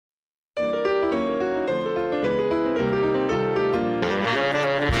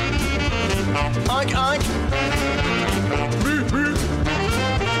Oink, oink. Moo, moo.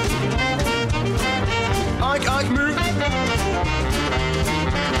 Oink, oink, moo.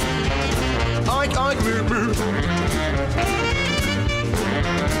 Oink, oink, moo, moo.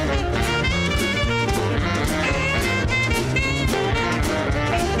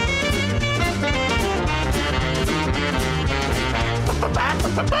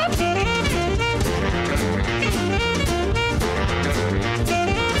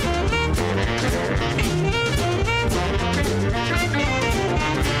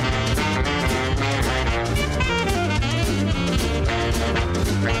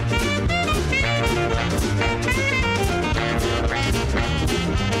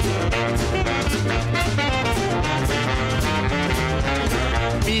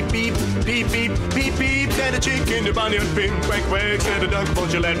 Beep, beep, beep, beep, beep, beep, said a chick in the barnyard bin. Quack, quack, said a duck,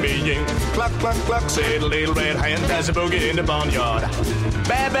 won't you let me in? Cluck, cluck, cluck, said a little red hen, as a boogie in the barnyard.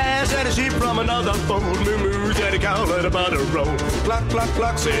 Ba, ba, said a sheep from another fold. Moo, moo, said a cow, let a butter roll. Cluck, cluck,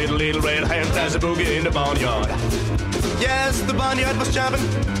 cluck, said a little red hen, as a boogie in the barnyard. Yes, the barnyard was jumping,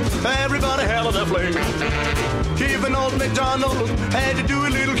 everybody hell of a fling. Even old MacDonald had to do a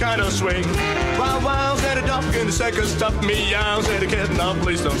little kind of swing. Wow, wow, said a duck in the second stop. Meow, said a kitten, now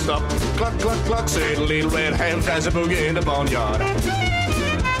please don't stop. Cluck, cluck, cluck, said a little red hen, as a boogie in the barnyard.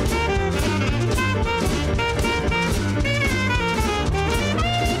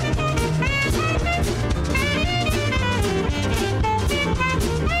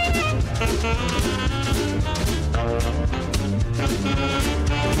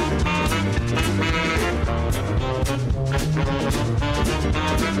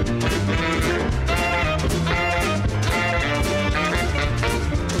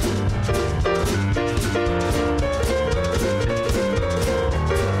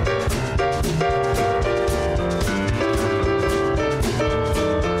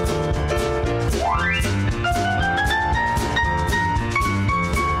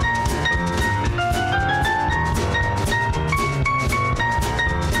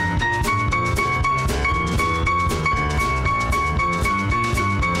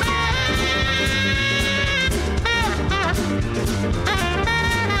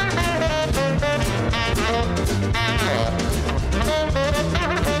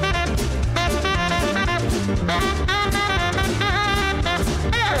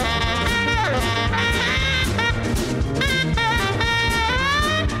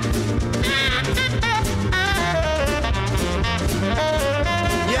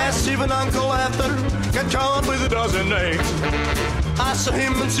 Even Uncle Arthur got caught with a dozen eggs. I saw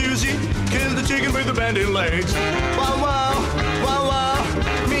him and Susie kill the chicken with the bandy legs. Wow, wow, wow,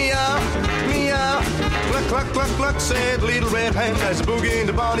 wow, meow, meow. Cluck, cluck, cluck, cluck, said little red hen as a boogie in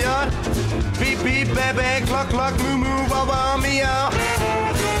the barnyard. Beep, beep, baby, cluck, cluck, moo, moo, wow, wow, meow.